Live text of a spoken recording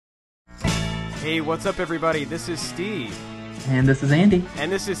Hey, what's up, everybody? This is Steve. And this is Andy.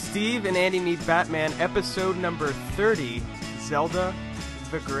 And this is Steve and Andy Meet Batman, episode number 30, Zelda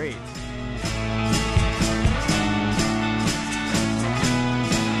the Great.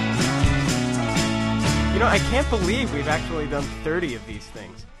 You know, I can't believe we've actually done 30 of these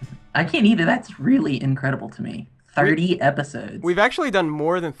things. I can't either. That's really incredible to me. 30 episodes. We've actually done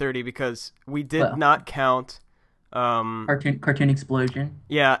more than 30 because we did not count... Cartoon Explosion.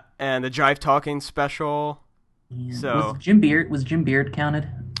 Yeah, and the Jive Talking special. Yeah. So Was Jim Beard counted?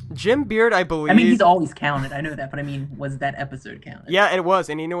 Jim Beard, I believe. I mean, he's always counted. I know that, but I mean, was that episode counted? Yeah, it was.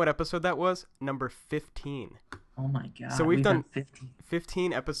 And you know what episode that was? Number 15. Oh my god. So we've done 15.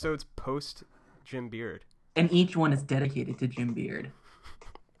 15 episodes post Jim Beard. And each one is dedicated to Jim Beard.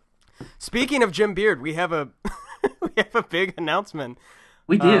 Speaking of Jim Beard, we have a we have a big announcement.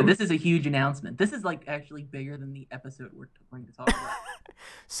 We do. This is a huge announcement. This is like actually bigger than the episode we're going to talk about.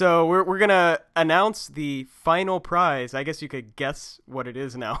 So we're gonna announce the final prize. I guess you could guess what it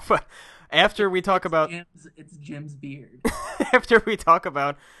is now, but after we talk about it's Jim's beard. After we talk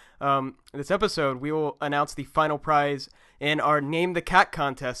about this episode, we will announce the final prize in our Name the Cat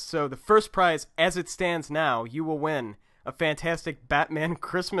contest. So the first prize, as it stands now, you will win a fantastic Batman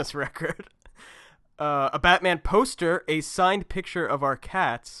Christmas record. A Batman poster, a signed picture of our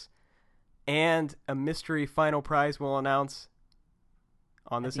cats, and a mystery final prize we'll announce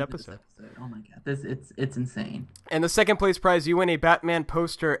on this episode. Oh my god, it's insane. And the second place prize, you win a Batman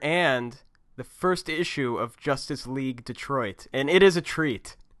poster and the first issue of Justice League Detroit, and it is a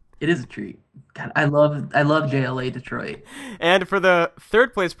treat. It is a treat. God, I love JLA Detroit. And for the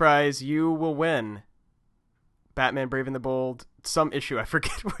third place prize, you will win Batman Brave and the Bold, some issue. I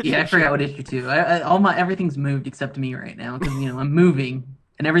forget what issue. I forgot what issue too. Everything's moved except me right now because I'm moving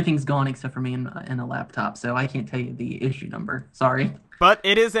and everything's gone except for me in a laptop, so I can't tell you the issue number. Sorry. But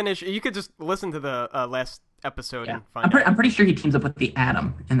it is an issue. You could just listen to the last episode and find out. I'm pretty sure he teams up with the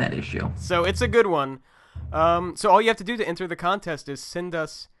Atom in that issue. So it's a good one. So all you have to do to enter the contest is send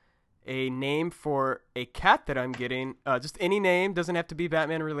us a name for a cat that I'm getting. Just any name, doesn't have to be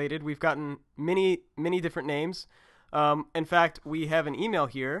Batman related. We've gotten many different names. In fact, we have an email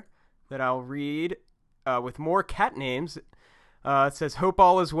here that I'll read with more cat names. It says, "Hope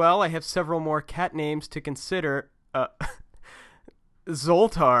all is well. I have several more cat names to consider.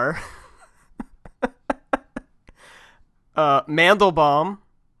 Zoltar, Mandelbaum,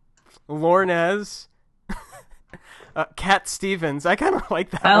 Lornez, Cat Stevens." I kind of like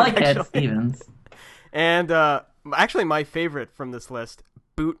that. I like Cat Stevens. And actually, my favorite from this list,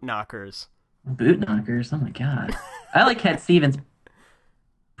 Boot Knockers. Boot Knockers. Oh my god, I like Cat Stevens.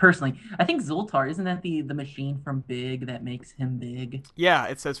 Personally, I think Zoltar, isn't that the machine from Big that makes him big? Yeah,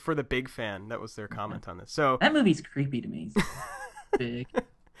 it says for the big fan. That was their comment on this. So that movie's creepy to me. Big.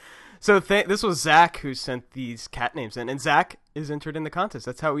 So this was Zach who sent these cat names in, and Zach is entered in the contest.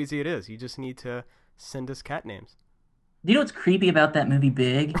 That's how easy it is. You just need to send us cat names. Do you know what's creepy about that movie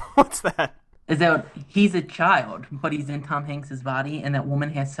Big? What's that? Is that he's a child, but he's in Tom Hanks's body, and that woman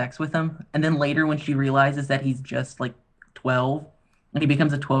has sex with him. And then later, when she realizes that he's just like 12, and he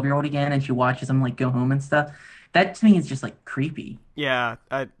becomes a 12-year-old again, and she watches him like go home and stuff, that to me is just like creepy. Yeah,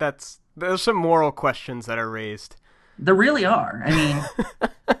 there's some moral questions that are raised. There really are. I mean,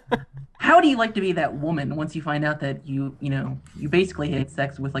 how do you like to be that woman once you find out that you basically had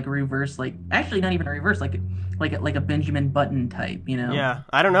sex with like a reverse, like actually not even a reverse, like a Benjamin Button type, Yeah,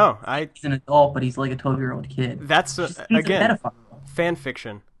 I don't know. He's an adult, but he's like a 12-year-old kid. That's he's again a pedophile. Fan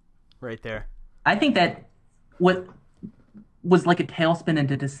fiction, right there. I think that what was like a tailspin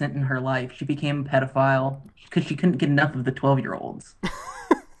into Descent in her life, she became a pedophile because she couldn't get enough of the 12-year-olds.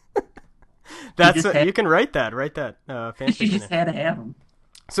 You can write that. Fan she just had to have them.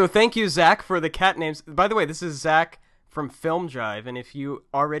 So thank you, Zach, for the cat names. By the way, this is Zach from Film Jive, and if you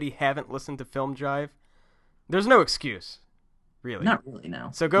already haven't listened to Film Jive, there's no excuse, really. Not really, no.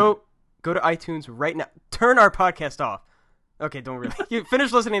 So go to iTunes right now. Turn our podcast off. Okay, don't really. You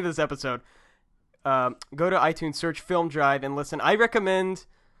finish listening to this episode. Go to iTunes, search Film Jive, and listen. I recommend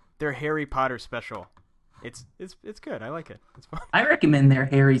their Harry Potter special. It's good. I like it. It's fun. I recommend their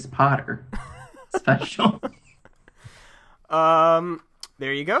Harry's Potter special.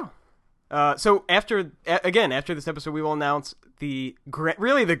 There you go. So after this episode, we will announce the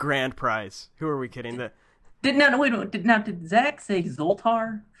grand prize. Who are we kidding? Did Zach say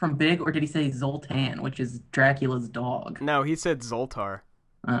Zoltar from Big, or did he say Zoltan, which is Dracula's dog? No, he said Zoltar.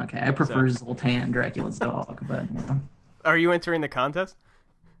 Okay, I prefer Zoltan, Dracula's dog, but Are you entering the contest?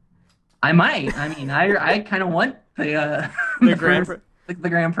 I might. I mean, I kind of want the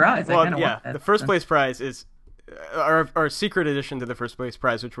grand prize. Well, yeah, the first place prize is our secret addition to the first place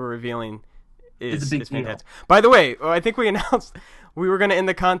prize, which we're revealing It's a big is deal. fantastic. By the way, I think we announced we were going to end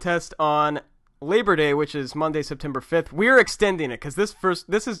the contest on Labor Day, which is Monday, September 5th. We're extending it because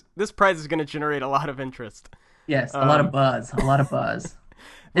this prize is going to generate a lot of interest. Yes, a lot of buzz, a lot of buzz.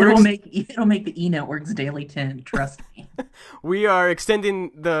 We're It'll make the E Network's Daily 10. Trust me. We are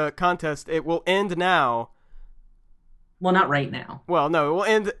extending the contest. It will end now. Well, not right now. Well, no, it will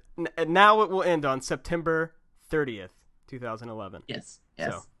end now. It will end on September 30th, 2011. Yes.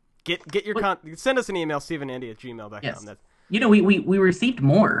 So get your send us an email, stevenandy@gmail.com. Yes. That's, we received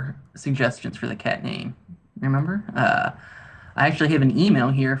more suggestions for the cat name. Remember? I actually have an email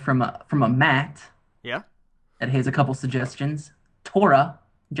here from a Matt yeah. that has a couple suggestions. Tora,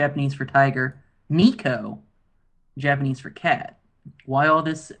 Japanese for tiger. Nico, Japanese for cat. Why all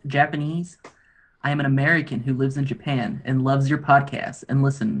this Japanese? I am an American who lives in Japan and loves your podcast and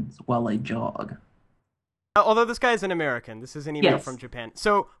listens while I jog. Although this guy is an American, this is an email Yes. from Japan.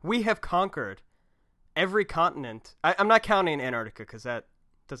 So we have conquered every continent. I'm not counting Antarctica because that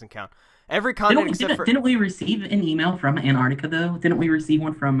doesn't count. Every continent except for... Didn't we receive an email from Antarctica, though? Didn't we receive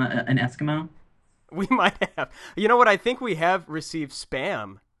one from an Eskimo? We might have. You know what? I think we have received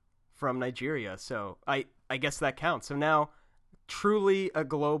spam from Nigeria. So I guess that counts. So now, truly a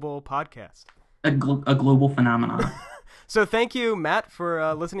global podcast. A global phenomenon. So thank you, Matt,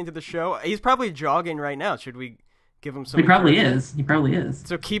 for listening to the show. He's probably jogging right now. Should we give him some? He probably is. He probably is.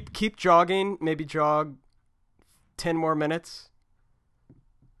 So keep jogging. Maybe jog 10 more minutes.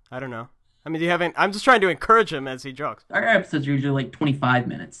 I don't know. I mean, I'm just trying to encourage him as he jogs. Our episodes are usually like 25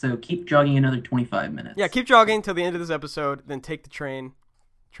 minutes, so keep jogging another 25 minutes. Yeah, keep jogging till the end of this episode, then take the train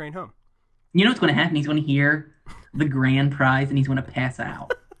home. You know what's going to happen? He's going to hear the grand prize, and he's going to pass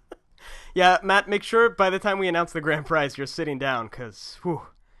out. Yeah, Matt, make sure by the time we announce the grand prize, you're sitting down, because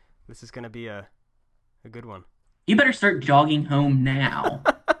this is going to be a good one. You better start jogging home now.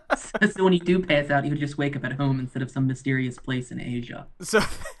 So when you do pass out, you'll just wake up at home instead of some mysterious place in Asia. So,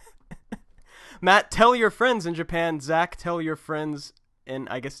 Matt, tell your friends in Japan. Zach, tell your friends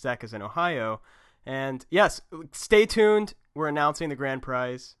I guess Zach is in Ohio. And yes, stay tuned. We're announcing the grand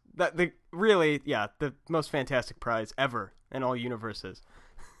prize. The most fantastic prize ever in all universes.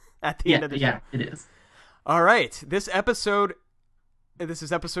 At the end of the show. Yeah, it is. All right. This is episode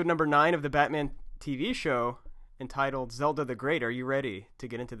number 9 of the Batman TV show entitled Zelda the Great. Are you ready to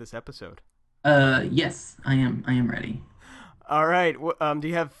get into this episode? Yes, I am. I am ready. All right. Do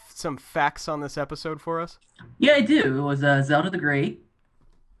you have some facts on this episode for us? Yeah, I do. It was Zelda the Great.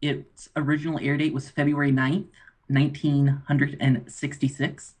 Its original air date was February 9th,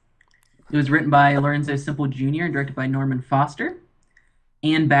 1966. It was written by Lorenzo Simple Jr. and directed by Norman Foster.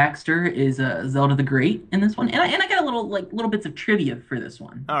 Anne Baxter is Zelda the Great in this one, and I got little bits of trivia for this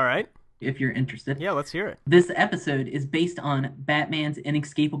one. All right, if you're interested. Yeah, let's hear it. This episode is based on Batman's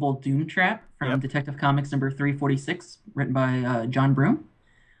inescapable doom trap from Detective Comics number 346, written by John Broome.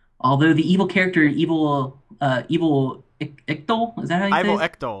 Although the evil character Evil Ictal, is that how you say it? Evil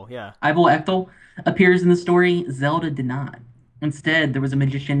Ictal, yeah. Evil Ictal appears in the story. Zelda did not. Instead, there was a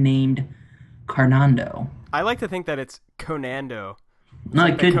magician named Carnando. I like to think that it's Conando. No,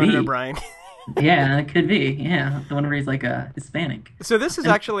 it could Conan be. O'Brien. Yeah, it could be. Yeah, the one where he's like a Hispanic. So this is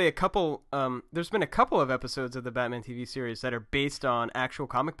actually a couple. There's been a couple of episodes of the Batman TV series that are based on actual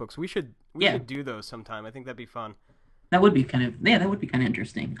comic books. We should do those sometime. I think that'd be fun. That would be kind of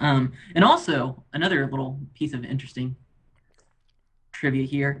interesting. And also another little piece of interesting trivia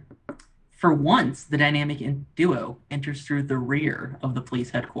here. For once, the dynamic duo enters through the rear of the police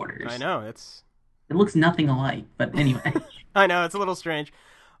headquarters. I know it looks nothing alike, but anyway. I know it's a little strange.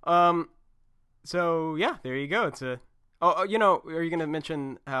 So yeah, there you go. It's are you going to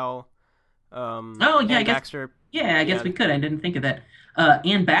mention how? Anne Baxter. Yeah, I guess we could. I didn't think of that.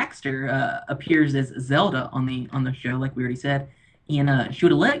 Anne Baxter appears as Zelda on the show, like we already said, and she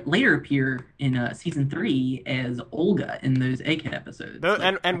would later appear in season 3 as Olga in those Egghead episodes.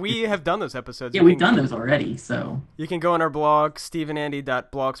 And we have done those episodes. Yeah, we've done those already. So you can go on our blog,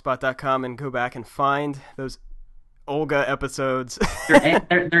 stevenandy.blogspot.com, and go back and find those Olga episodes.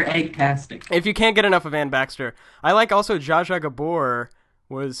 they're egg-tastic. If you can't get enough of Anne Baxter, I like also Zsa Zsa Gabor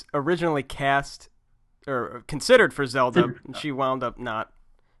was originally cast or considered for Zelda. She wound up not.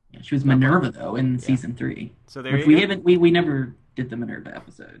 Yeah, she was Minerva though in season 3. So there you go. We never did the Minerva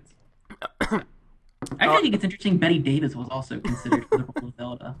episodes. Actually, I think it's interesting. Betty Davis was also considered for the role of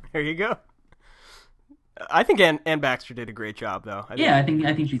Zelda. There you go. I think Anne Baxter did a great job though. I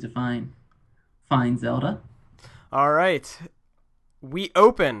think she's a fine Zelda. All right. We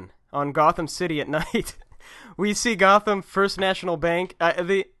open on Gotham City at night. We see Gotham First National Bank.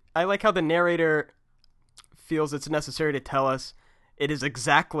 I like how the narrator feels it's necessary to tell us it is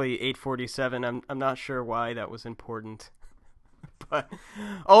exactly 8:47. I'm not sure why that was important. But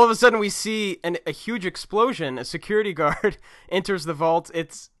all of a sudden we see a huge explosion. A security guard enters the vault.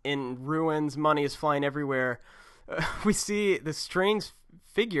 It's in ruins. Money is flying everywhere. We see this strange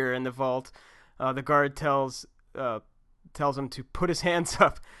figure in the vault. The guard tells him to put his hands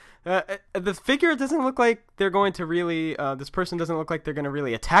up. The figure doesn't look like they're going to really, this person doesn't look like they're going to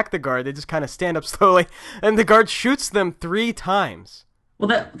really attack the guard. They just kind of stand up slowly, and the guard shoots them 3 times.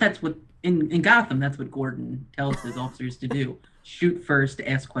 Well, that's what, in Gotham, that's what Gordon tells his officers to do. Shoot first,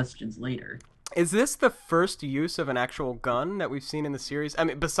 ask questions later. Is this the first use of an actual gun that we've seen in the series? I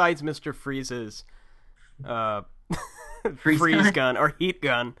mean, besides Mr. Freeze's freeze gun or heat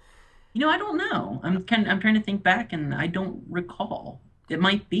gun. You know, I don't know. I'm trying to think back, and I don't recall. It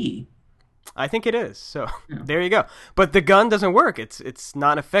might be. I think it is. So There you go. But the gun doesn't work. It's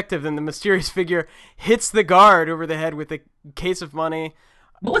not effective. And the mysterious figure hits the guard over the head with a case of money.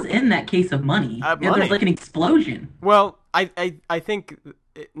 What was in that case of money? Money. There was like an explosion. Well, I think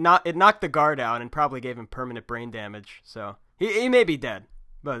it knocked the guard out and probably gave him permanent brain damage. So he may be dead,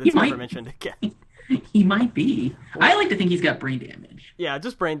 but it's never mentioned again. He might be. I like to think he's got brain damage. Yeah,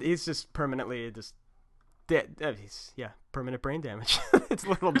 he's just permanently just dead. Permanent brain damage. It's a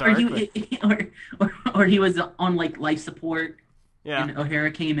little dark. Or he was on like life support. Yeah. And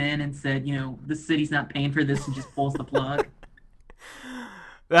O'Hara came in and said, you know, the city's not paying for this, and just pulls the plug.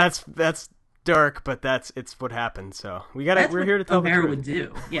 That's dark, but it's what happened. So we're here to tell O'Hara the truth. would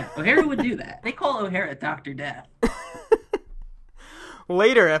do. Yeah, O'Hara would do that. They call O'Hara Dr. Death.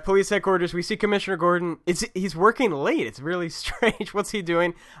 Later at police headquarters, we see Commissioner Gordon. He's working late. It's really strange. What's he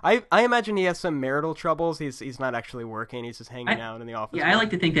doing? I imagine he has some marital troubles. He's not actually working. He's just hanging out in the office. Yeah, I like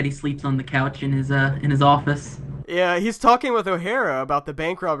to think that he sleeps on the couch in his office. Yeah, he's talking with O'Hara about the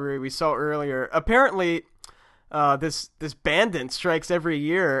bank robbery we saw earlier. Apparently, this bandit strikes every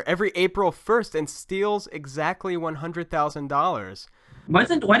April 1st, and steals exactly $100,000. Why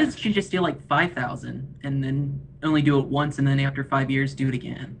doesn't she just steal like 5,000 and then only do it once, and then after 5 years do it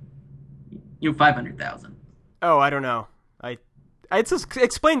again? 500,000. Oh, I don't know. I just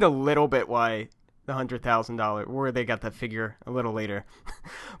explained a little bit why the $100,000, where they got that figure a little later.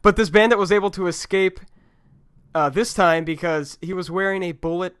 But this bandit was able to escape this time because he was wearing a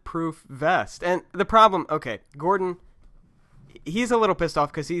bulletproof vest. And the problem, Gordon, he's a little pissed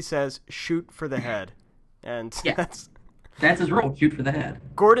off because he says, shoot for the head. And yeah. That's his role, shoot for the head.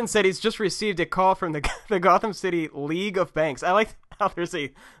 Gordon said he's just received a call from the Gotham City League of Banks. I like how there's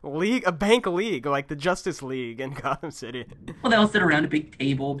a bank league, like the Justice League in Gotham City. Well, they all sit around a big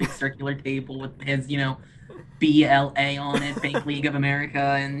circular table with his, BLA on it, Bank League of America,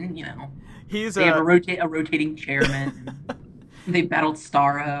 and, they have a rotating chairman. They battled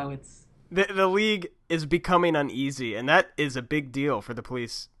Starro. The league is becoming uneasy, and that is a big deal for the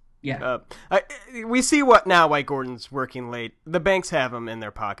police. Yeah. We see why Gordon's working late. The banks have him in their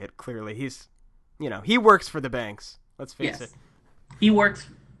pocket, clearly. He works for the banks. Let's face it. He works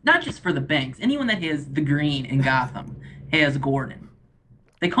not just for the banks. Anyone that has the green in Gotham has Gordon.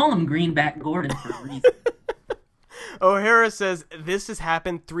 They call him Greenback Gordon for a reason. O'Hara says this has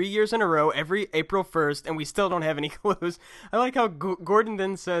happened 3 years in a row, every April 1st, and we still don't have any clues. I like how Gordon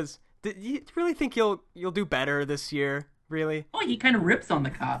then says, "Do you really think you'll do better this year? Really?" Oh, he kind of rips on the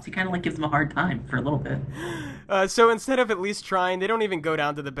cops. He kind of gives them a hard time for a little bit. So instead of at least trying, they don't even go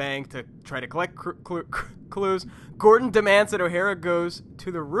down to the bank to try to collect clues. Gordon demands that O'Hara goes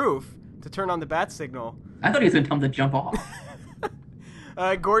to the roof to turn on the bat signal. I thought he was going to tell him to jump off.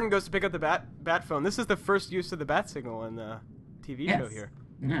 Gordon goes to pick up the bat phone. This is the first use of the bat signal in the TV show here.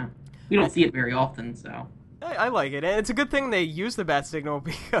 Yeah. We don't see it very often, so. I like it. And it's a good thing they use the bat signal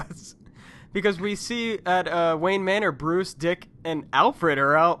because we see at Wayne Manor, Bruce, Dick, and Alfred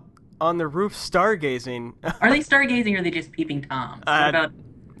are out on the roof stargazing. Are they stargazing, or are they just peeping Toms? What about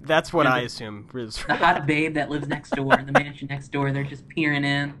that's what I assume. The hot babe that lives next door in the mansion next door, they're just peering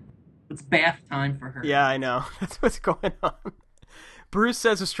in. It's bath time for her. Yeah, I know. That's what's going on. Bruce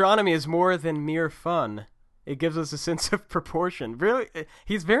says astronomy is more than mere fun. It gives us a sense of proportion. Really,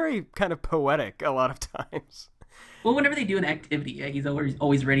 he's very kind of poetic a lot of times. Well, whenever they do an activity, he's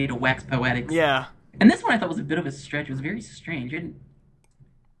always ready to wax poetics. Yeah. And this one I thought was a bit of a stretch. It was very strange.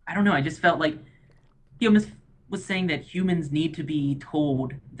 I don't know. I just felt like he almost was saying that humans need to be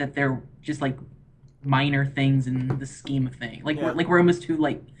told that they're just like minor things in the scheme of things. We're almost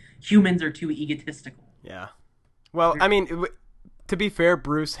too humans are too egotistical. Yeah. Well, I mean, to be fair,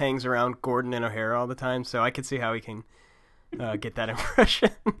 Bruce hangs around Gordon and O'Hara all the time, so I can see how he can get that impression.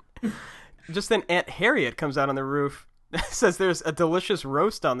 Just then Aunt Harriet comes out on the roof says there's a delicious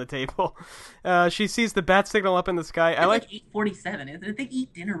roast on the table. She sees the bat signal up in the sky. I like 8:47, isn't it? They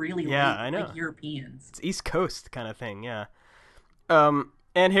eat dinner really late, I know. like Europeans. It's East Coast kind of thing, yeah.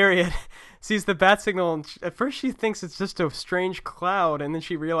 And Harriet sees the bat signal, and at first she thinks it's just a strange cloud, and then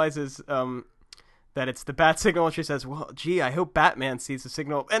she realizes that it's the bat signal, and she says, well, gee, I hope Batman sees the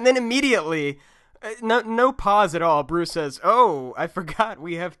signal. And then immediately, no pause at all, Bruce says, oh, I forgot,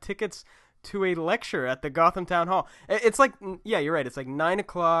 we have tickets to a lecture at the Gotham Town Hall. It's like, yeah, you're right, it's like 9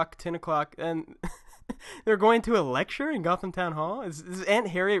 o'clock, 10 o'clock, and they're going to a lecture in Gotham Town Hall? Is Aunt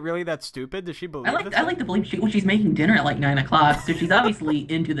Harriet really that stupid? Does she believe this? I like to believe she's making dinner at like 9 o'clock, so she's obviously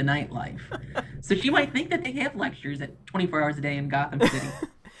into the nightlife. So she might think that they have lectures at 24 hours a day in Gotham City.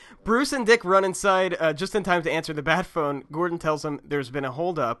 Bruce and Dick run inside just in time to answer the bat phone. Gordon tells them there's been a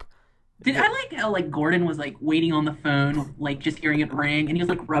holdup. I like how like Gordon was like waiting on the phone, like just hearing it ring, and he was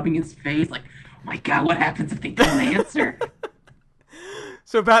like rubbing his face, like, oh my God, what happens if they don't answer?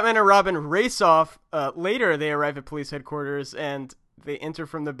 So Batman and Robin race off. Later, they arrive at police headquarters and they enter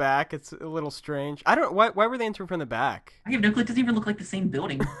from the back. It's a little strange. I don't. Why were they entering from the back? I have no clue. It doesn't even look like the same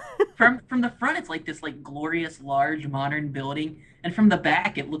building. From the front, it's like this like glorious, large, modern building, and from the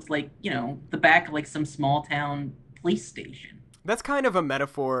back, it looks like the back of like some small town police station. That's kind of a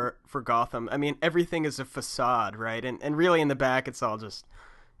metaphor for Gotham. I mean, everything is a facade, right? And really, in the back, it's all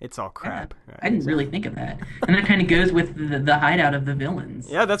crap. Yeah, right? I didn't really think of that, and that kind of goes with the hideout of the villains.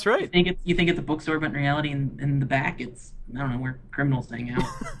 Yeah, that's right. You think it's a bookstore, but in reality, in the back, it's I don't know where criminals hang out.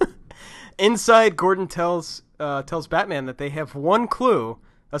 Inside, Gordon tells Batman that they have one clue: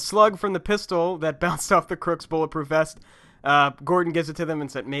 a slug from the pistol that bounced off the Crook's bulletproof vest. Gordon gives it to them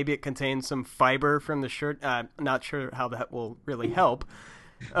and said maybe it contains some fiber from the shirt. Not sure how that will really help.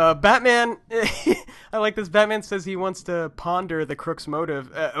 Batman, I like this. Batman says he wants to ponder the Crook's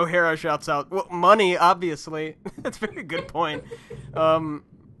motive. O'Hara shouts out, well, money, obviously. That's a very good point.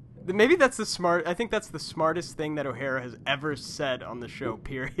 Maybe that's I think that's the smartest thing that O'Hara has ever said on the show,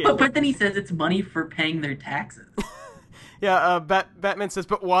 period. But then he says it's money for paying their taxes. Yeah, Batman says,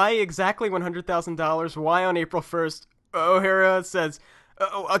 but why exactly $100,000? Why on April 1st? O'Hara says,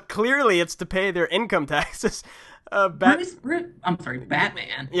 clearly it's to pay their income taxes. Batman.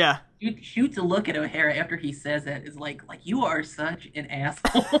 Yeah. Shoots a look at O'Hara after he says that is like you are such an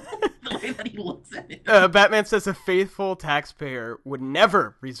asshole. The way that he looks at it. Batman says a faithful taxpayer would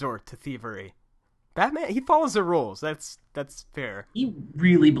never resort to thievery. Batman, he follows the rules. That's fair. He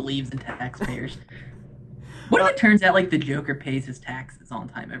really believes in taxpayers. What if it turns out like the Joker pays his taxes on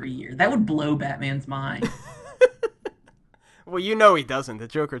time every year? That would blow Batman's mind. Well, he doesn't. The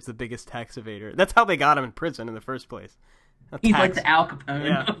Joker's the biggest tax evader. That's how they got him in prison in the first place. He's like the Al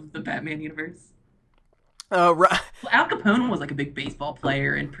Capone of the Batman universe. Al Capone was like a big baseball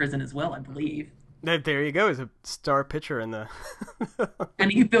player in prison as well, I believe. There you go. He's a star pitcher in the...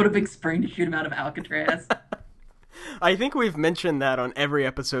 And he built a big spring to shoot him out of Alcatraz. I think we've mentioned that on every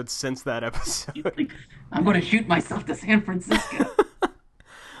episode since that episode. He's like, I'm going to shoot myself to San Francisco.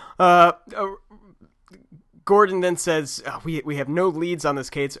 Gordon then says, we have no leads on this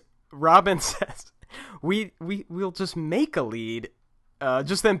case. Robin says, we'll just make a lead.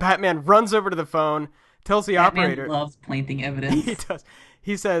 Just then Batman runs over to the phone, tells the operator. Batman loves planting evidence. He does.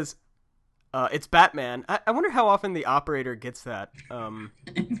 He says, it's Batman. I wonder how often the operator gets that.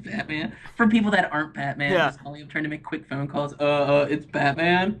 It's Batman. From people that aren't Batman, just calling him, trying to make quick phone calls. It's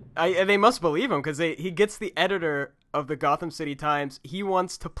Batman. They must believe him because he gets the editor of the Gotham City Times. He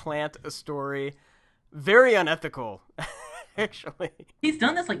wants to plant a story. Very unethical, actually. He's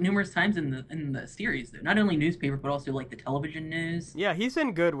done this like numerous times in the series, though. Not only newspaper, but also like the television news. Yeah, he's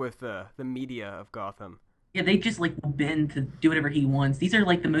in good with the media of Gotham. Yeah, they just like bend to do whatever he wants. These are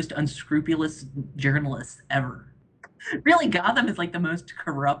like the most unscrupulous journalists ever. Really, Gotham is like the most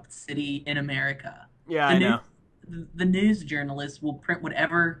corrupt city in America. Yeah, I know. The news journalists will print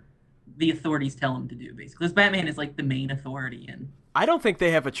whatever the authorities tell them to do, basically. Because Batman is like the main authority. I don't think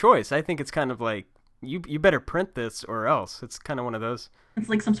they have a choice. I think it's kind of like, you better print this or else. It's kind of one of those. It's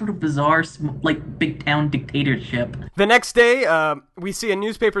like some sort of bizarre, like, big town dictatorship. The next day, we see a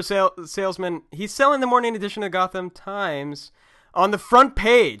newspaper salesman. He's selling the morning edition of the Gotham Times on the front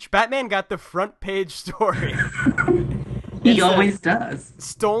page. Batman got the front page story. He always does.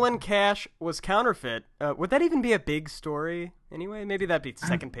 Stolen cash was counterfeit. Would that even be a big story anyway? Maybe that'd be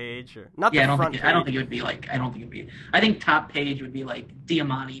second page or not. Yeah, the front page. I don't think it would be like. I think top page would be like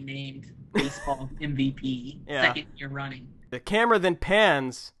Diamante named baseball MVP second year running. The camera then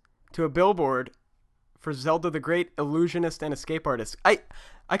pans to a billboard for Zelda the Great, illusionist and escape artist. I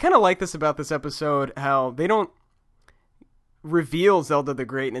kind of like this about this episode, how they don't reveal Zelda the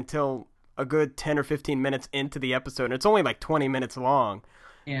Great until a good 10 or 15 minutes into the episode, and it's only like 20 minutes long.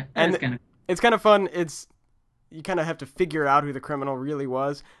 Yeah, And that's kind of. it's kind of fun. You kind of have to figure out who the criminal really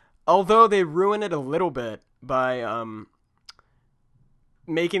was. Although they ruin it a little bit by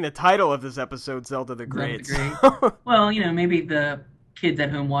making the title of this episode Zelda the Great. Well, maybe the kids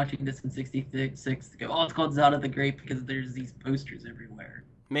at home watching this in 66 go, oh, it's called Zelda the Great because there's these posters everywhere.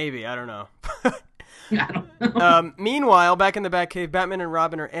 Maybe, I don't know. I don't know. Meanwhile, back in the Batcave, Batman and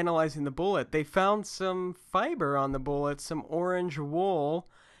Robin are analyzing the bullet. They found some fiber on the bullet, some orange wool,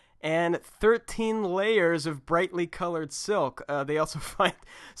 and 13 layers of brightly colored silk. They also find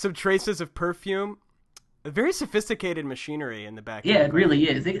some traces of perfume. Very sophisticated machinery in the Batcave. Yeah, it really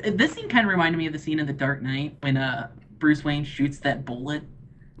is. This scene kind of reminded me of the scene in The Dark Knight when Bruce Wayne shoots that bullet.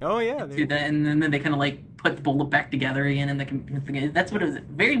 Oh, yeah. And then they kind of like put the bullet back together again, and that's what it was.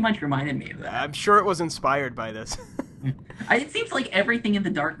 Very much reminded me of that. I'm sure it was inspired by this. It seems like everything in The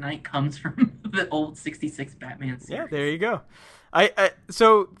Dark Knight comes from the old 66 Batman series. Yeah, there you go.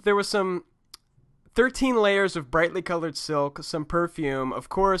 So there was some 13 layers of brightly colored silk, some perfume. Of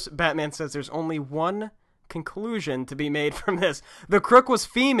course, Batman says there's only one conclusion to be made from this. The crook was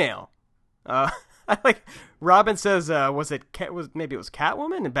female. Robin says, maybe it was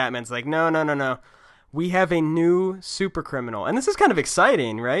Catwoman? And Batman's like, no. We have a new super criminal. And this is kind of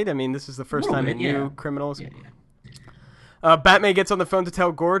exciting, right? I mean, this is the first time a new criminal is... Yeah. Batman gets on the phone to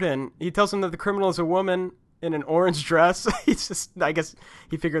tell Gordon. He tells him that the criminal is a woman in an orange dress. I guess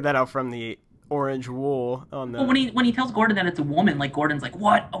he figured that out from the orange wool on the... Well, when he tells Gordon that it's a woman, like, Gordon's like,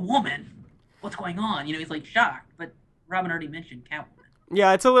 what? A woman? What's going on? He's like shocked, but Robin already mentioned Catwoman.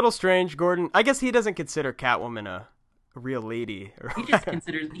 Yeah, it's a little strange. Gordon, I guess he doesn't consider Catwoman a real lady. He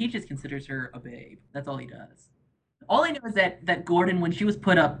just considers her a babe. That's all he does. All I know is that Gordon, when she was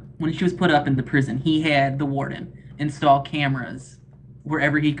put up in the prison, he had the warden install cameras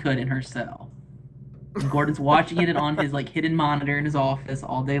wherever he could in her cell. And Gordon's watching it on his like hidden monitor in his office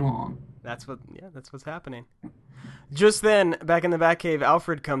all day long. That's what's happening. Just then, back in the Batcave,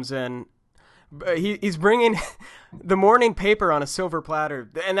 Alfred comes in. He's bringing the morning paper on a silver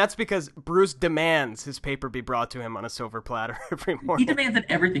platter, and that's because Bruce demands his paper be brought to him on a silver platter every morning. He demands that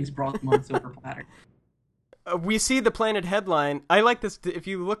everything's brought to him on a silver platter. We see the Planet headline. I like this. If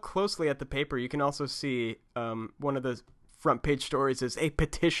you look closely at the paper, you can also see one of the front page stories is a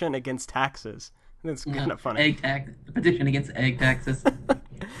petition against taxes. It's kind of funny. The petition against egg taxes.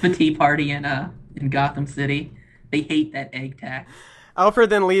 The Tea Party in Gotham City. They hate that egg tax. Alfred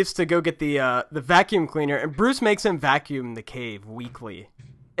then leaves to go get the vacuum cleaner, and Bruce makes him vacuum the cave weekly.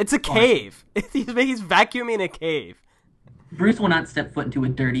 It's a cave. He's vacuuming a cave. Bruce will not step foot into a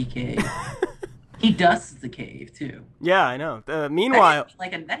dirty cave. He dusts the cave, too. Yeah, I know. Meanwhile...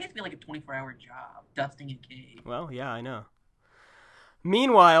 That has to be like a 24-hour job, dusting a cave. Well, yeah, I know.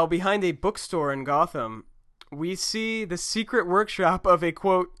 Meanwhile, behind a bookstore in Gotham, we see the secret workshop of a,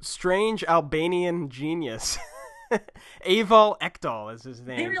 quote, strange Albanian genius. Aval Ekdal is his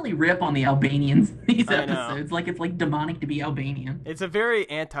name. They really rip on the Albanians in these episodes. Like it's like demonic to be Albanian. It's a very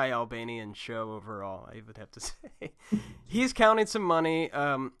anti-Albanian show overall, I would have to say. He's counting some money.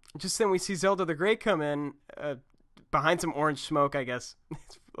 Just then we see Zelda the Great come in behind some orange smoke, I guess.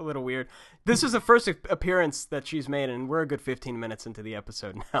 It's a little weird. This is the first appearance that she's made, and we're a good 15 minutes into the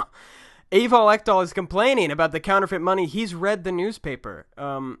episode now. Aval Ekdal is complaining about the counterfeit money. He's read the newspaper.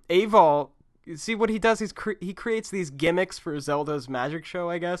 Aval... See what he does? He creates these gimmicks for Zelda's magic show,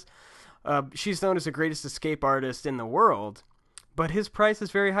 I guess. She's known as the greatest escape artist in the world, but his price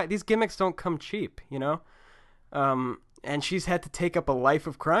is very high. These gimmicks don't come cheap, and she's had to take up a life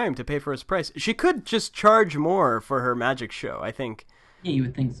of crime to pay for his price. She could just charge more for her magic show, I think. Yeah, you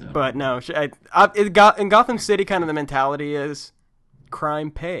would think so. But no, in Gotham City, kind of the mentality is crime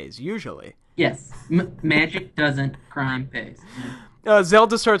pays, usually. Yes, magic doesn't, crime pays.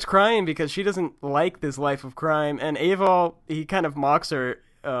 Zelda starts crying because she doesn't like this life of crime, and Aval, he kind of mocks her.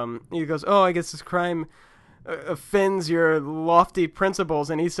 He goes, oh, I guess this crime offends your lofty principles,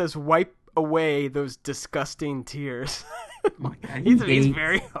 and he says, wipe away those disgusting tears. Oh my God, he's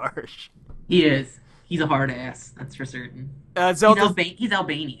very harsh. He is. He's a hard ass, that's for certain. He's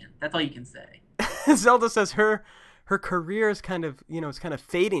Albanian, that's all you can say. Zelda says her career is kind of, it's kind of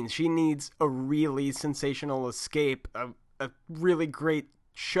fading. She needs a really sensational escape, a really great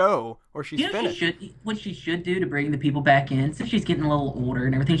show, or she's finished. What she should do to bring the people back in, since she's getting a little older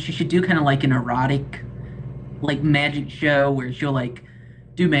and everything, she should do kind of like an erotic, like magic show where she'll like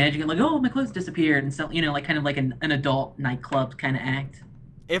do magic and like, oh, my clothes disappeared, and so like kind of like an adult nightclub kind of act.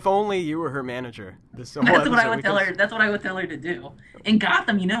 If only you were her manager. That's what I would tell her. That's what I would tell her to do. In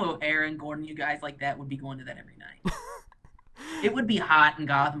Gotham, O'Hara and Gordon, you guys like that would be going to that every night. It would be hot in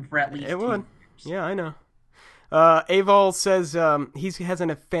Gotham for at It least two would. years. Yeah, I know. Aval says he has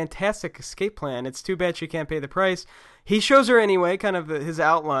a fantastic escape plan. It's too bad she can't pay the price. He shows her anyway, kind of his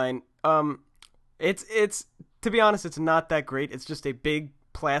outline. It's to be honest, it's not that great. It's just a big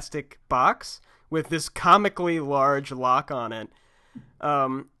plastic box with this comically large lock on it.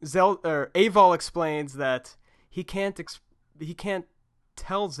 Aval explains that he can't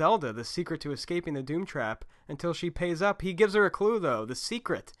tell Zelda the secret to escaping the Doom Trap until she pays up. He gives her a clue though. The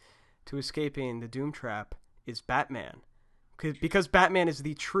secret to escaping the Doom Trap is Batman, because Batman is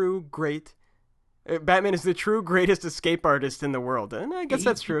the true greatest escape artist in the world, and I guess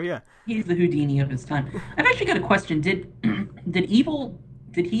that's true. Yeah, He's the Houdini of his time. I've actually got a question. Did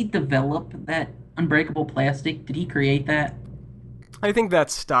he develop that unbreakable plastic? Did he create that? I think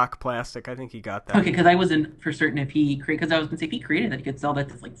that's stock plastic. I think he got that. Okay, because I wasn't for certain if he created. Because I was gonna say if he created that, he could sell that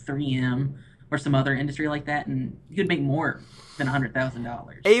to like 3M or some other industry like that, and he could make more than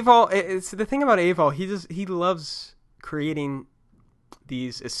 $100,000. Aval, it's the thing about Aval. He loves creating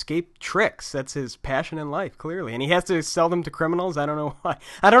these escape tricks. That's his passion in life, clearly, and he has to sell them to criminals. I don't know why.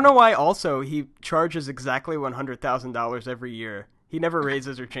 I don't know why. Also, he charges exactly $100,000 every year. He never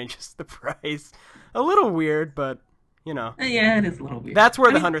raises or changes the price. A little weird, but you know. Yeah, it is a little weird. That's where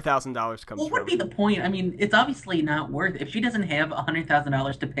I the mean, $100,000 comes what from. would be the point? I mean, it's obviously not worth. If she doesn't have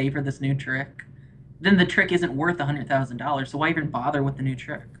 $100,000 to pay for this new trick, then the trick isn't worth $100,000. So why even bother with the new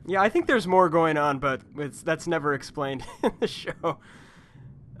trick? Yeah, I think there's more going on, but that's never explained in the show.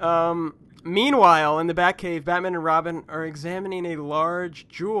 Meanwhile, in the Batcave, Batman and Robin are examining a large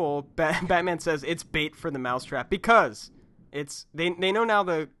jewel. Batman says it's bait for the mousetrap because they know now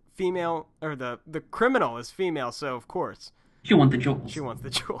the female or the criminal is female, so of course She wants the jewels. she wants the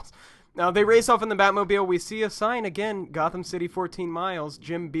jewels. Now they race off in the Batmobile. We see a sign again: Gotham City, 14 miles.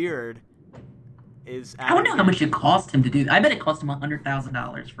 Jim Beard is. I wonder how much it cost him to do that. I bet it cost him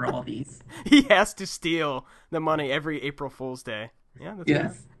 $100,000 for all these. He has to steal the money every April Fool's Day. Yeah, that's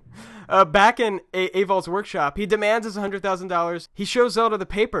right. Yes. Back in Aval's workshop, he demands his $100,000. He shows Zelda the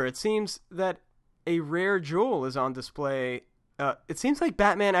paper. It seems that a rare jewel is on display. It seems like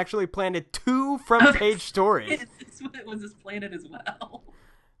Batman actually planted 2 front-page stories. Was this planet as well?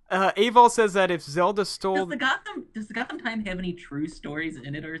 Aval says that if Zelda stole... Does the Gotham Time have any true stories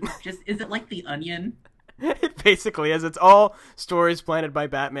in it, or is it like The Onion? It basically is. It's all stories planted by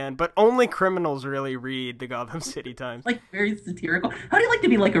Batman, but only criminals really read the Gotham City Times. Like very satirical. How do you like to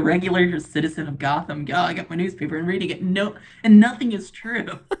be like a regular citizen of Gotham? Oh, I got my newspaper and reading it. No, and nothing is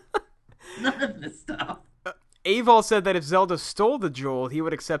true. None of this stuff. Aval said that if Zelda stole the jewel, he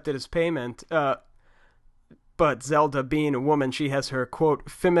would accept it as payment. But Zelda, being a woman, she has her, quote,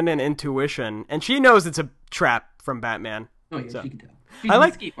 feminine intuition, and she knows it's a trap from Batman. Oh yeah, So- she can tell. She's I an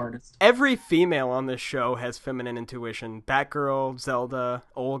like- escape artist. Every female on this show has feminine intuition. Batgirl, Zelda,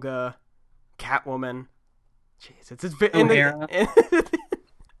 Olga, Catwoman. Jeez, it's O'Hara.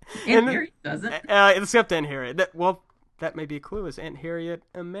 And Harry doesn't. except Aunt Harriet. That may be a clue. Is Aunt Harriet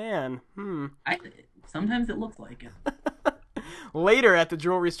a man? Sometimes it looks like it. Later at the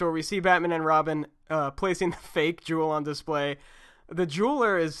jewelry store, we see Batman and Robin placing the fake jewel on display. The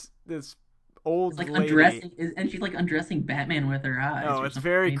jeweler is this old It's like lady. undressing, and she's like undressing Batman with her eyes. Oh, or it's something.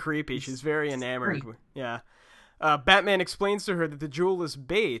 very creepy. She's very enamored. great. Yeah. Batman explains to her that the jewel is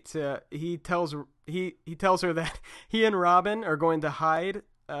bait. He tells her that he and Robin are going to hide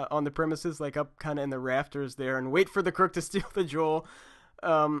on the premises, like up kind of in the rafters there, and wait for the crook to steal the jewel.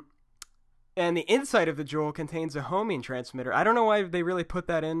 And the inside of the jewel contains a homing transmitter. I don't know why they really put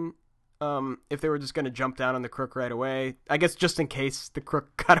that in. If they were just going to jump down on the crook right away. I guess just in case the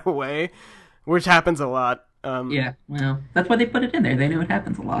crook got away, which happens a lot. Yeah, well, that's why they put it in there. They know it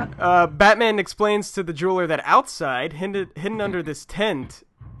happens a lot. Batman explains to the jeweler that outside, hidden under this tent,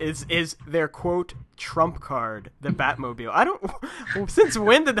 is their, quote, trump card, the Batmobile. Since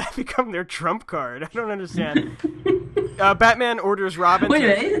when did that become their trump card? I don't understand. Batman orders Robin Wait a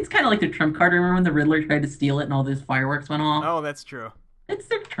minute, it's kind of like their trump card. Remember when the Riddler tried to steal it and all those fireworks went off? Oh, that's true. It's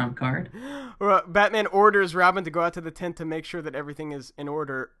their trump card. Batman orders Robin to go out to the tent to make sure that everything is in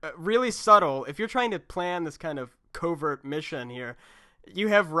order. Really subtle. If you're trying to plan this kind of covert mission here, you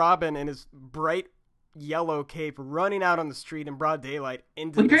have Robin in his bright yellow cape running out on the street in broad daylight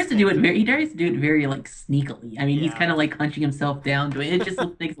into Well, he this tries to do it tent. very. He tries to do it very like sneakily. I mean, he's Yeah. kind of like hunching himself down to it. It just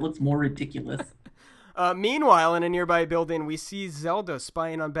makes it looks more ridiculous. Meanwhile, in a nearby building, we see Zelda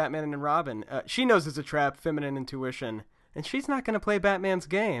spying on Batman and Robin. She knows it's a trap, feminine intuition, and she's not going to play Batman's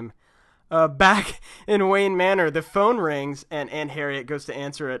game. Back in Wayne Manor, the phone rings, and Aunt Harriet goes to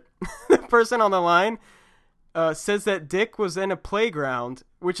answer it. The person on the line says that Dick was in a playground,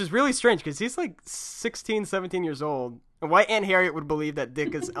 which is really strange because he's like 16, 17 years old. Why Aunt Harriet would believe that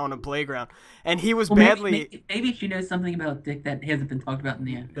Dick is on a playground, and he was Well, badly. maybe she knows something about Dick that hasn't been talked about in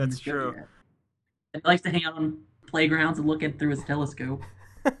the That's show true. yet. He likes to hang out on playgrounds and look at through his telescope.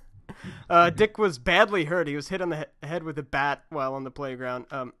 Dick was badly hurt. He was hit on the head with a bat while on the playground.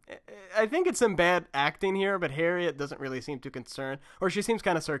 I think it's some bad acting here, but Harriet doesn't really seem too concerned, or she seems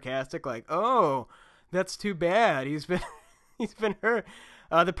kind of sarcastic, like, "Oh, that's too bad. He's been he's been hurt."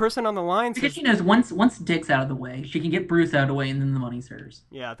 The person on the line Because says, she knows once Dick's out of the way, she can get Bruce out of the way, and then the money's hers.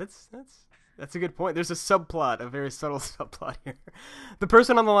 "Yeah, that's a good point. There's a subplot, a very subtle subplot here." The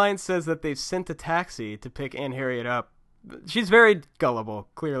person on the line says that they've sent a taxi to pick Aunt Harriet up. She's very gullible.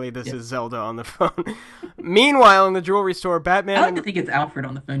 Clearly, this is Zelda on the phone. Meanwhile, in the jewelry store, Batman. I like to think it's Alfred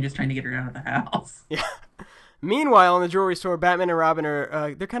on the phone just trying to get her out of the house. Yeah. Meanwhile, in the jewelry store, Batman and Robin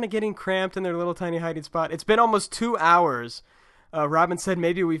are they're kind of getting cramped in their little tiny hiding spot. It's been almost 2 hours. Robin said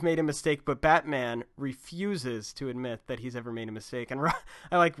maybe we've made a mistake, but Batman refuses to admit that he's ever made a mistake. And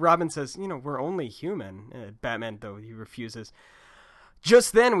I like Robin says, we're only human. Batman, though, he refuses.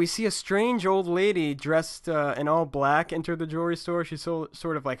 Just then, we see a strange old lady dressed in all black enter the jewelry store. She's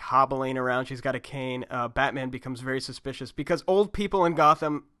sort of like hobbling around. She's got a cane. Batman becomes very suspicious because old people in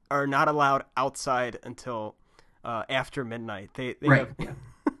Gotham are not allowed outside until after midnight. They Right. have,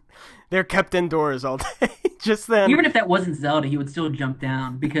 they're kept indoors all day. Just then, Even if that wasn't Zelda, he would still jump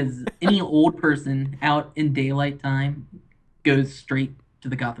down because any old person out in daylight time goes straight to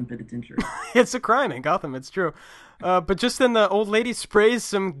the Gotham Penitentiary. it's a crime in Gotham. It's true. But just then, the old lady sprays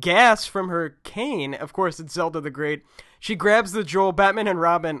some gas from her cane. Of course, it's Zelda the Great. She grabs the jewel. Batman and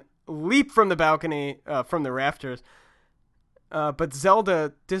Robin leap from the balcony, from the rafters. But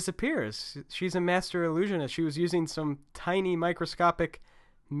Zelda disappears. She's a master illusionist. She was using some tiny microscopic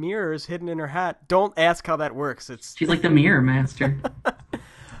mirrors hidden in her hat. Don't ask how that works. She's like the mirror master.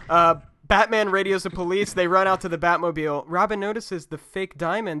 Batman radios the police. They run out to the Batmobile. Robin notices the fake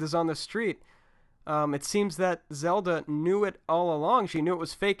diamond is on the street. It seems that Zelda knew it all along. She knew it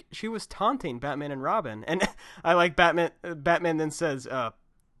was fake. She was taunting Batman and Robin. And I like Batman. Batman then says,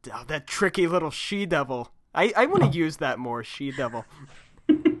 that tricky little she-devil. I want to use that more, she-devil.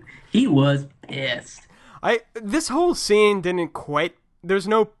 He was pissed. This whole scene didn't quite... There's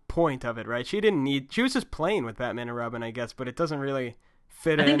no point of it, right? She was just playing with Batman and Robin, I guess, but it doesn't really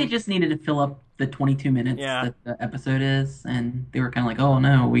fit in. I think they just needed to fill up the 22 minutes that the episode is, and they were kind of like, oh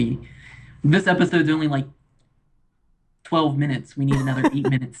no, this episode's only like 12 minutes. We need another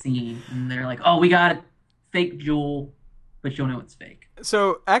 8-minute scene. And they're like, oh, we got it. Fake jewel, but you'll know it's fake.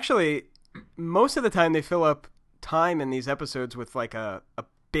 So actually, most of the time they fill up time in these episodes with like a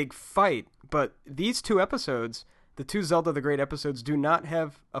big fight, but these 2 episodes, the 2 Zelda the Great episodes, do not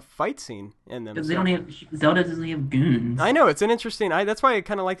have a fight scene in them. Because Zelda doesn't have goons. I know, it's an interesting... that's why I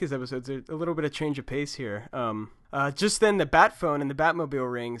kind of like these episodes. There's a little bit of change of pace here. Just then, the Bat phone in the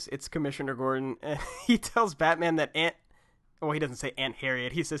Batmobile rings. It's Commissioner Gordon. And he tells Batman that he doesn't say Aunt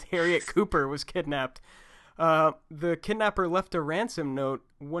Harriet. He says Harriet Cooper was kidnapped. The kidnapper left a ransom note.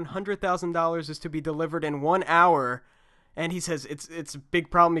 $100,000 is to be delivered in 1 hour. And he says it's a big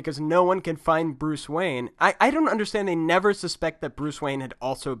problem because no one can find Bruce Wayne. I don't understand. They never suspect that Bruce Wayne had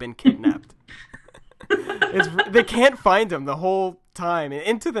also been kidnapped. They can't find him the whole time.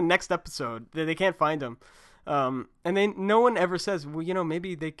 Into the next episode, they can't find him. And no one ever says, well,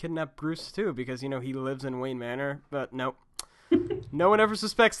 maybe they kidnapped Bruce too because, he lives in Wayne Manor. But no. No one ever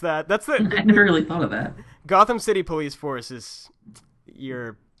suspects that. That's I never really thought of that. Gotham City Police Force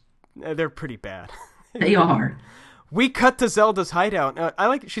they're pretty bad. They are. We cut to Zelda's hideout.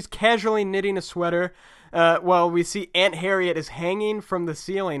 She's casually knitting a sweater while we see Aunt Harriet is hanging from the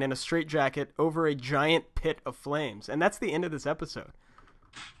ceiling in a straitjacket over a giant pit of flames. And that's the end of this episode.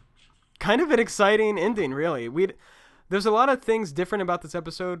 Kind of an exciting ending, really. There's a lot of things different about this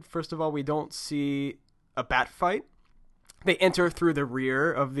episode. First of all, we don't see a bat fight. They enter through the rear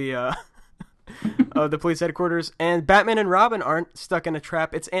of the of the police headquarters, and Batman and Robin aren't stuck in a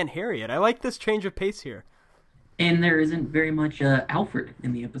trap. It's Aunt Harriet. I like this change of pace here. And there isn't very much Alfred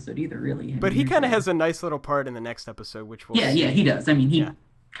in the episode either, really. But he kind of has a nice little part in the next episode, which we'll see. Yeah, he does. I mean, he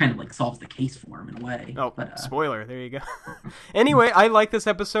kind of like solves the case for him in a way. Oh, but, spoiler. There you go. Anyway, I like this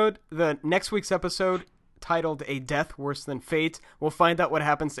episode. The next week's episode, titled A Death Worse Than Fate, we'll find out what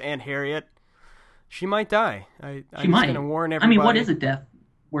happens to Aunt Harriet. She might die. I'm just going to warn everybody. I mean, what is a death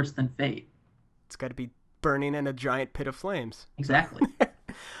worse than fate? It's got to be burning in a giant pit of flames. Exactly.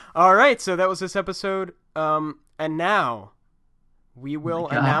 All right, so that was this episode. And now we will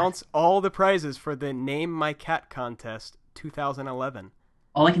announce all the prizes for the Name My Cat contest 2011.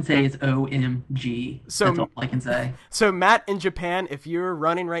 All I can say is OMG. That's all I can say. So Matt in Japan, if you're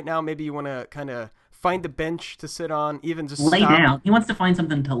running right now, maybe you want to kind of find a bench to sit on, even just Lay stop. down. He wants to find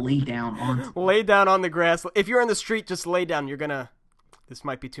something to lay down on. Lay down on the grass. If you're in the street, just lay down. This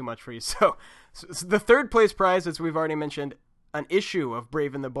might be too much for you. So the third place prize, as we've already mentioned, an issue of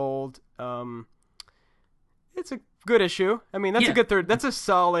Brave and the Bold. It's a good issue. I mean, that's a good third. That's a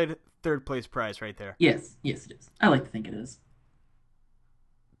solid third place prize right there. Yes, it is. I like to think it is.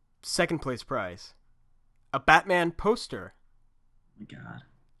 Second place prize, a Batman poster. Oh my God.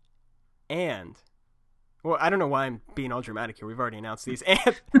 And, well, I don't know why I'm being all dramatic here. We've already announced these.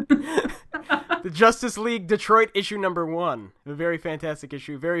 And the Justice League Detroit issue number 1. A very fantastic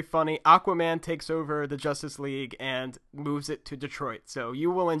issue. Very funny. Aquaman takes over the Justice League and moves it to Detroit. So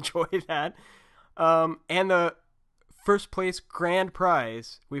you will enjoy that. And the first place grand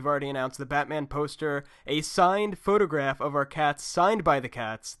prize, we've already announced the Batman poster, a signed photograph of our cats signed by the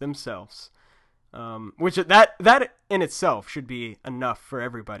cats themselves. Which that in itself should be enough for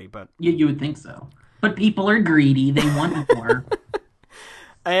everybody, but You would think so. But people are greedy. They want more.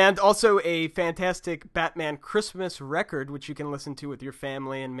 And also a fantastic Batman Christmas record, which you can listen to with your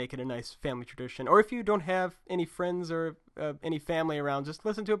family and make it a nice family tradition. Or if you don't have any friends or any family around, just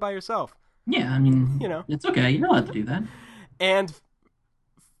listen to it by yourself. Yeah, I mean, You know. it's okay. You're allowed to do that. And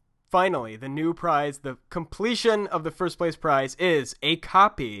finally, the new prize, the completion of the first place prize, is a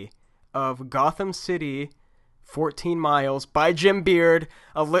copy of Gotham City, 14 Miles by Jim Beard.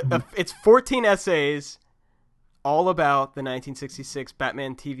 It's 14 essays all about the 1966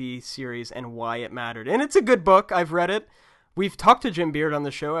 Batman TV series and why it mattered. And it's a good book. I've read it. We've talked to Jim Beard on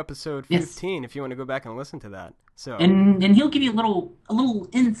the show, episode 15, if you want to go back and listen to that. So And he'll give you a little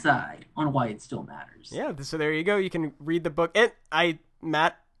insight on why it still matters. yeah, so there you go. You can read the book.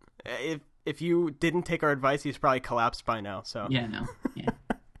 Matt, if you didn't take our advice, he's probably collapsed by now. So Yeah, no. Yeah.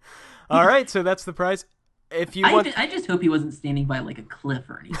 all right, so that's the prize. If you want, I just hope he wasn't standing by like a cliff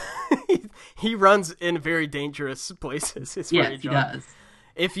or anything. he runs in very dangerous places. It's where Yes, he does.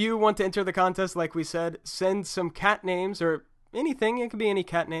 If you want to enter the contest, like we said, send some cat names or anything. It could be any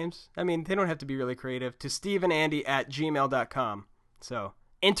cat names. I mean, they don't have to be really creative. To steveandandy@gmail.com. So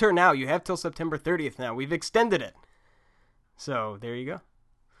enter now. You have till September 30th now. We've extended it. So there you go.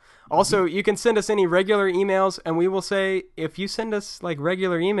 Also, you can send us any regular emails, and we will say, if you send us like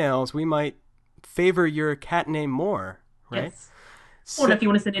regular emails, we might favor your cat name more, right? Yes. Or if you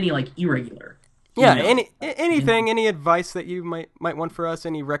want to send any like irregular. Yeah, emails. anything, any advice that you might want for us,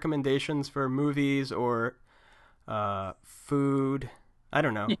 any recommendations for movies or food, I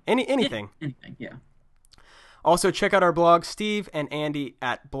don't know, anything. Anything, yeah. Also, check out our blog, Steve and Andy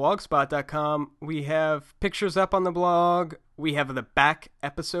at blogspot.com. We have pictures up on the blog. We have the back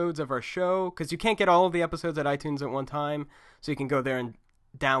episodes of our show, because you can't get all of the episodes at iTunes at one time, so you can go there and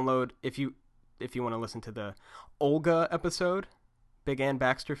download if you want to listen to the Olga episode. Big Ann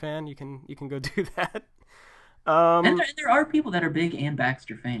Baxter fan, you can go do that. And there are people that are big Ann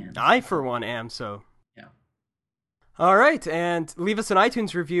Baxter fans. I, for one, am, so. Yeah. All right, and leave us an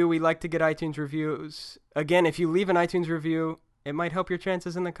iTunes review. We like to get iTunes reviews. Again, if you leave an iTunes review, it might help your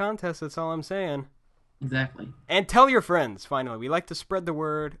chances in the contest. That's all I'm saying. Exactly. And tell your friends, finally. We like to spread the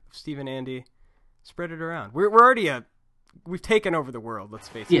word of Steve and Andy. Spread it around. We're already we've taken over the world, let's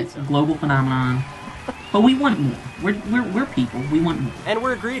face it. Yes, a global phenomenon. But we want more. We're people. We want more. And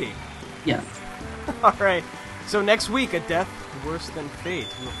we're greedy. Yes. All right. So next week, a death worse than fate.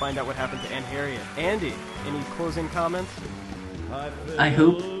 We'll find out what happened to Aunt Harriet. Andy, any closing comments? I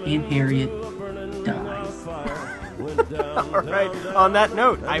hope Aunt Harriet dies. All right. On that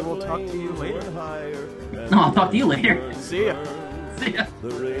note, I will talk to you later. No, I'll talk to you later. See ya. See ya. The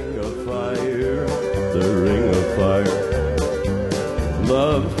ring of fire, the ring of fire.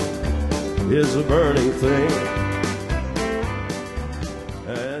 Love is a burning thing.